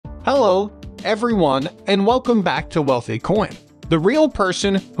Hello, everyone, and welcome back to Wealthy Coin. The real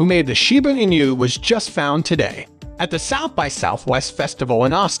person who made the Shiba Inu was just found today. At the South by Southwest Festival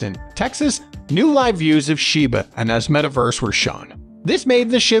in Austin, Texas, new live views of Shiba Inu's metaverse were shown. This made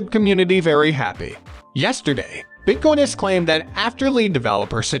the Shib community very happy. Yesterday, Bitcoiners claimed that after lead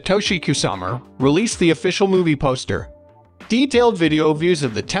developer Satoshi Kusama released the official movie poster, detailed video views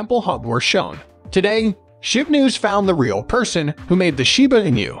of the Temple Hub were shown. Today, Shib News found the real person who made the Shiba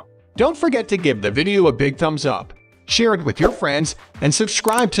Inu. Don't forget to give the video a big thumbs up, share it with your friends, and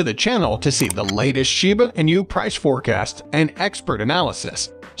subscribe to the channel to see the latest Shiba Inu price forecast and expert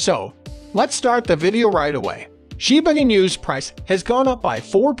analysis. So, let's start the video right away. Shiba Inu's price has gone up by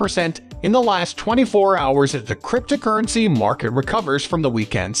 4% in the last 24 hours as the cryptocurrency market recovers from the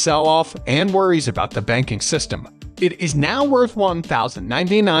weekend sell-off and worries about the banking system. It is now worth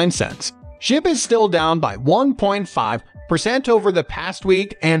 1,099 cents. Shib is still down by 1.5% over the past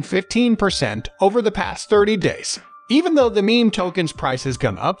week and 15% over the past 30 days. Even though the meme token's price has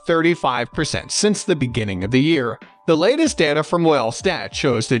gone up 35% since the beginning of the year, the latest data from WhaleStat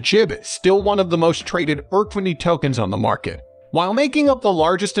shows that Shib is still one of the most traded Earth-20 tokens on the market, while making up the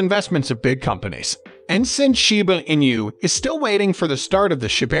largest investments of big companies. And since Shiba Inu is still waiting for the start of the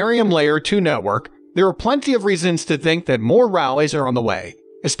Shibarium Layer 2 network, there are plenty of reasons to think that more rallies are on the way,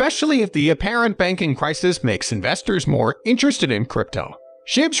 especially if the apparent banking crisis makes investors more interested in crypto.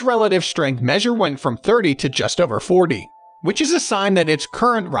 Shib's relative strength measure went from 30 to just over 40, which is a sign that its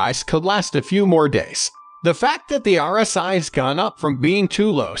current rise could last a few more days. The fact that the RSI has gone up from being too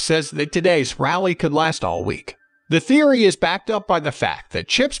low says that today's rally could last all week. The theory is backed up by the fact that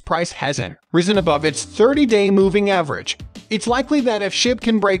Shib's price hasn't risen above its 30-day moving average. It's likely that if Shib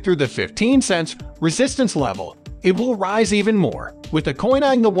can break through the 15 cents resistance level, it will rise even more, with the coin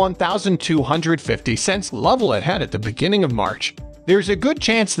eyeing the 1,250 cents level it had at the beginning of March. There's a good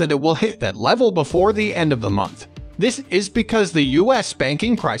chance that it will hit that level before the end of the month. This is because the US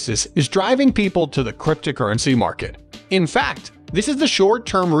banking crisis is driving people to the cryptocurrency market. In fact, this is the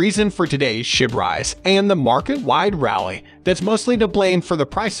short-term reason for today's Shib rise and the market-wide rally that's mostly to blame for the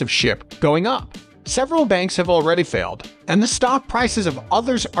price of Shib going up. Several banks have already failed, and the stock prices of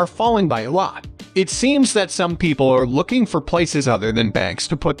others are falling by a lot. It seems that some people are looking for places other than banks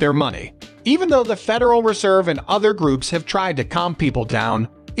to put their money. Even though the Federal Reserve and other groups have tried to calm people down,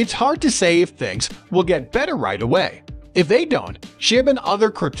 it's hard to say if things will get better right away. If they don't, Shib and other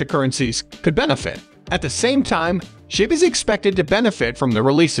cryptocurrencies could benefit. At the same time, Shib is expected to benefit from the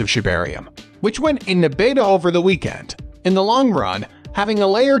release of Shibarium, which went into beta over the weekend. In the long run, having a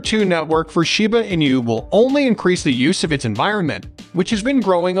Layer 2 network for Shiba Inu will only increase the use of its environment, which has been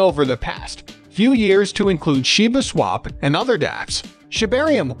growing over the past few years to include Shiba Swap and other dApps.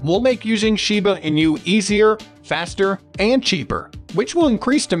 Shibarium will make using Shiba Inu easier, faster, and cheaper, which will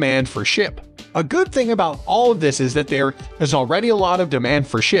increase demand for Shib. A good thing about all of this is that there is already a lot of demand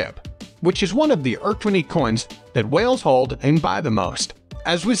for Shib, which is one of the Earth-20 coins that whales hold and buy the most.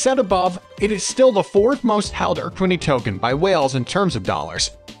 As we said above, it is still the fourth most held Earth-20 token by whales in terms of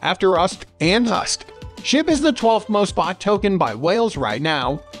dollars, after USD and USD. Shib is the 12th most bought token by whales right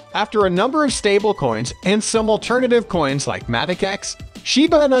now, after a number of stablecoins and some alternative coins like Matic X.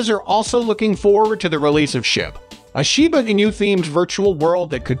 Shiba Inus are also looking forward to the release of Shib, a Shiba Inu-themed virtual world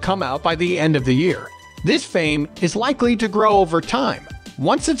that could come out by the end of the year. This fame is likely to grow over time.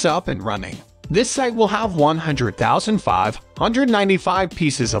 Once it's up and running, this site will have 100,595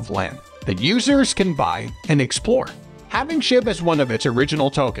 pieces of land that users can buy and explore, having Shib as one of its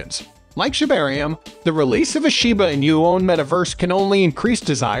original tokens. Like Shibarium, the release of a Shiba Inu-owned metaverse can only increase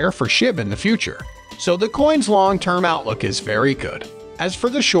desire for Shib in the future, so the coin's long-term outlook is very good. As for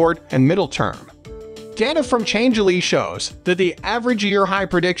the short and middle term, data from Changelly shows that the average year-high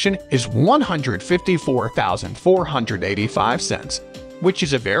prediction is 154,485 cents, which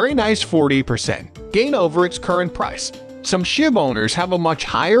is a very nice 40% gain over its current price. Some Shib owners have a much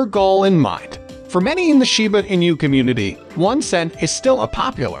higher goal in mind. For many in the Shiba Inu community, 1 cent is still a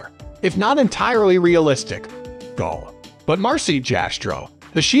popular, if not entirely realistic, goal. But Marcy Jastro,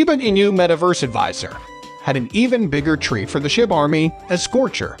 the Shiba Inu Metaverse advisor, had an even bigger treat for the Shib army as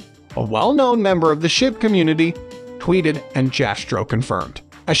Scorcher, a well-known member of the Shib community, tweeted and Jastro confirmed.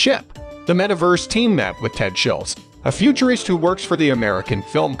 A Shib, the Metaverse team met with Ted Schultz, a futurist who works for the American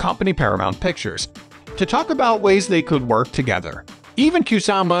film company Paramount Pictures, to talk about ways they could work together. Even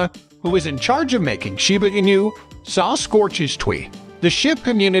Kusama, who is in charge of making Shiba Inu, saw Scorch's tweet. The Shib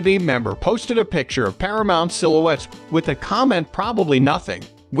community member posted a picture of Paramount silhouettes with a comment "probably nothing,"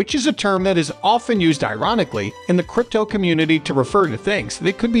 which is a term that is often used ironically in the crypto community to refer to things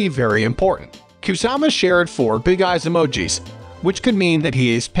that could be very important. Kusama shared 4 big eyes emojis, which could mean that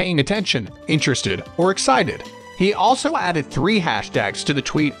he is paying attention, interested, or excited. He also added 3 hashtags to the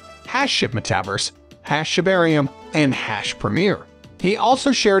tweet: #ShibMetaverse, #Shibarium, and #Premiere. He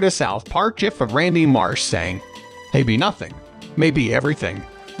also shared a South Park gif of Randy Marsh saying, "Maybe nothing, maybe everything."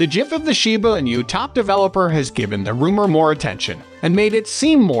 The gif of the Shiba Inu top developer has given the rumor more attention and made it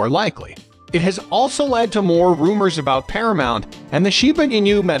seem more likely. It has also led to more rumors about Paramount and the Shiba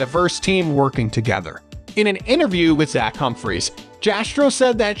Inu metaverse team working together. In an interview with Zach Humphreys, Jastro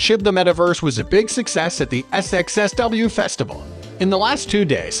said that Shib the Metaverse was a big success at the SXSW festival. "In the last 2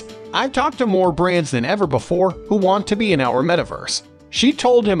 days, I've talked to more brands than ever before who want to be in our metaverse." She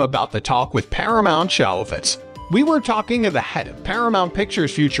told him about the talk with Paramount Shalovitz. "We were talking to the head of Paramount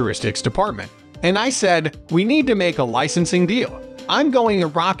Pictures Futuristics department, and I said, we need to make a licensing deal. I'm going to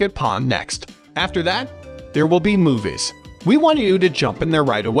Rocket Pond next. After that, there will be movies. We want you to jump in there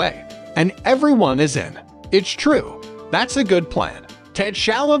right away." And everyone is in. It's true. That's a good plan. Ted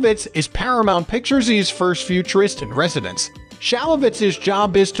Shalovitz is Paramount Pictures' first futurist in residence. Shalovitz's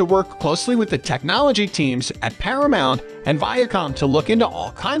job is to work closely with the technology teams at Paramount and Viacom to look into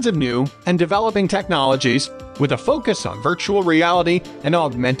all kinds of new and developing technologies with a focus on virtual reality and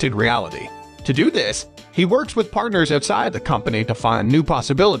augmented reality. To do this, he works with partners outside the company to find new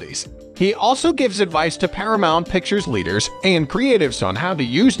possibilities. He also gives advice to Paramount Pictures leaders and creatives on how to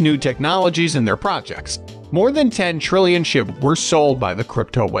use new technologies in their projects. More than 10 trillion Shib were sold by the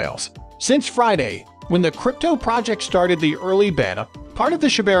crypto whales. Since Friday, when the crypto project started the early beta, part of the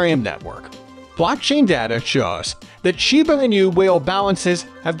Shibarium network. Blockchain data shows that Shiba Inu whale balances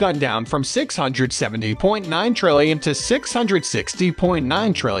have gone down from 670.9 trillion to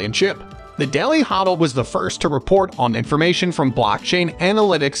 660.9 trillion Shib. The Daily Hodl was the first to report on information from blockchain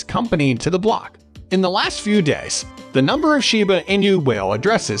analytics company to the block. In the last few days, the number of Shiba Inu whale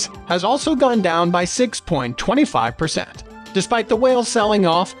addresses has also gone down by 6.25%. Despite the whales selling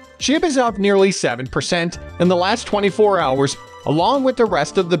off, Shib is up nearly 7% in the last 24 hours, along with the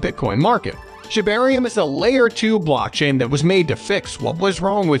rest of the Bitcoin market. Shibarium is a Layer 2 blockchain that was made to fix what was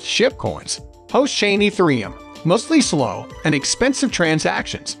wrong with Shib coins. Host chain Ethereum, mostly slow and expensive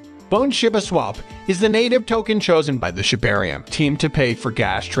transactions. Bone Shiba Swap is the native token chosen by the Shibarium team to pay for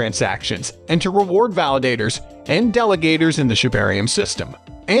gas transactions and to reward validators and delegators in the Shibarium system.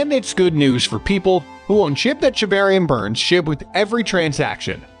 And it's good news for people who own Shib that Shibarium burns Shib with every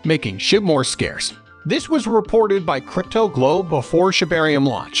transaction, making Shib more scarce. This was reported by Crypto Globe before Shibarium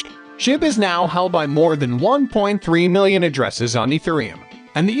launched. Shib is now held by more than 1.3 million addresses on Ethereum,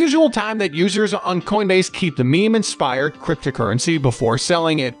 and the usual time that users on Coinbase keep the meme-inspired cryptocurrency before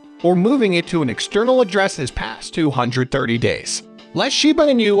selling it or moving it to an external address has passed 230 days. Less Shiba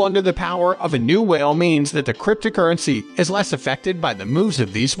Inu under the power of a new whale means that the cryptocurrency is less affected by the moves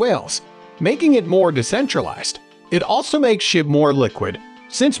of these whales, making it more decentralized. It also makes Shib more liquid,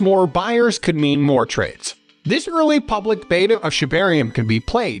 since more buyers could mean more trades. This early public beta of Shibarium can be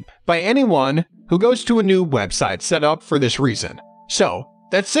played by anyone who goes to a new website set up for this reason. So,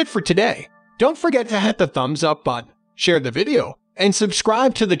 that's it for today. Don't forget to hit the thumbs up button, share the video, and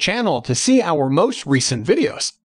subscribe to the channel to see our most recent videos.